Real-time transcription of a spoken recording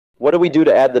What do we do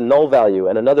to add the null value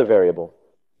and another variable?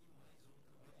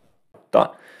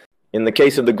 Tá. In the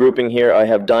case of the grouping here, I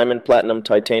have diamond, platinum,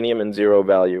 titanium, and 0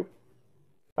 value.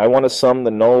 I want to sum the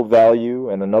null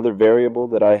value and another variable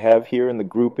that I have here in the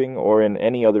grouping or in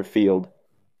any other field.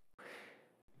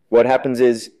 What happens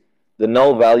is the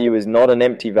null value is not an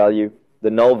empty value. The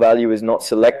null value is not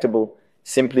selectable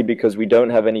simply because we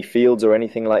don't have any fields or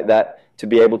anything like that to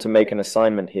be able to make an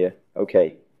assignment here.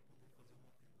 Okay.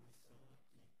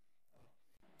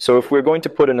 So if we're going to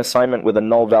put an assignment with a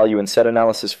null value in set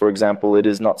analysis, for example, it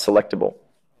is not selectable.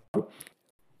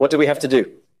 What do we have to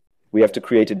do? We have to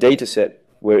create a data set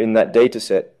where in that data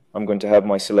set I'm going to have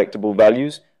my selectable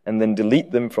values and then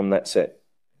delete them from that set.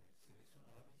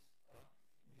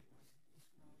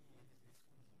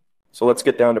 So let's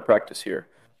get down to practice here.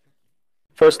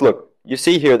 First, look, you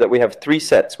see here that we have 3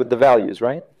 sets with the values,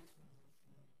 right?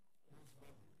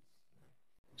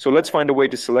 So let's find a way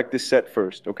to select this set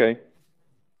first, okay?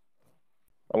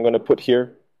 I'm going to put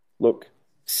here, look,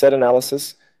 set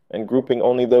analysis and grouping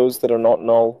only those that are not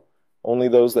null, only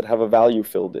those that have a value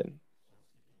filled in.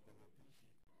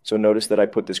 So notice that I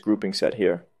put this grouping set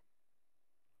here.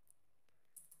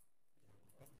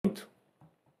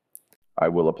 I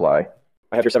will apply.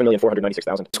 I have here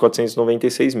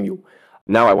 7,496,496,000.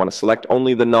 Now I want to select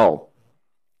only the null.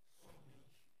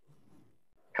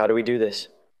 How do we do this?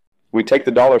 We take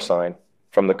the $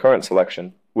 from the current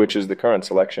selection, which is the current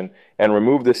selection, and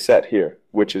remove this set here,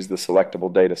 which is the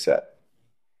selectable data set.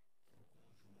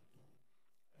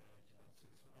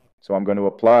 So I'm going to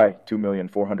apply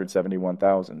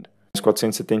 2,471,471,000.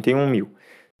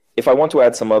 If I want to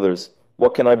add some others,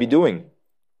 what can I be doing?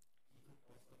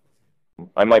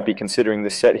 I might be considering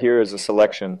this set here as a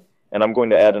selection, and I'm going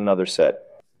to add another set.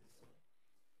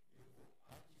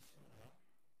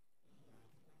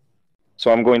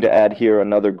 So I'm going to add here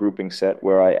another grouping set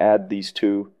where I add these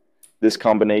two, this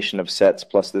combination of sets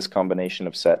plus this combination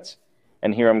of sets.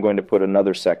 And here I'm going to put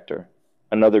another sector,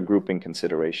 another grouping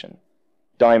consideration.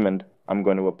 Diamond, I'm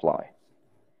going to apply.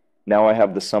 Now I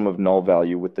have the sum of null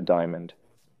value with the diamond.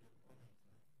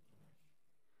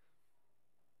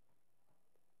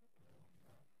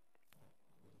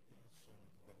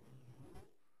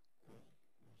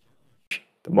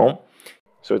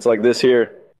 So it's like this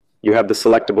here. You have the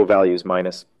selectable values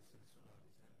minus.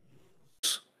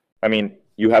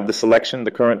 You have the selection,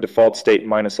 the current default state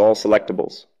minus all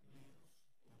selectables.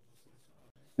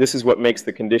 This is what makes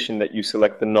the condition that you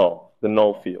select the null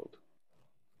field.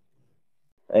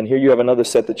 And here you have another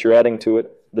set that you're adding to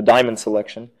it, the diamond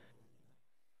selection.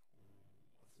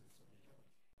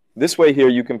 This way here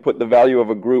you can put the value of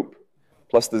a group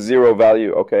plus the 0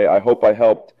 value. Okay, I hope I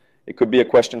helped. It could be a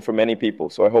question for many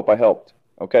people, so I hope I helped.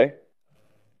 Okay?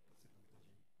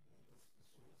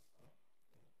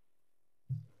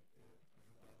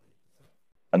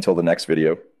 Until the next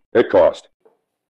video. It cost.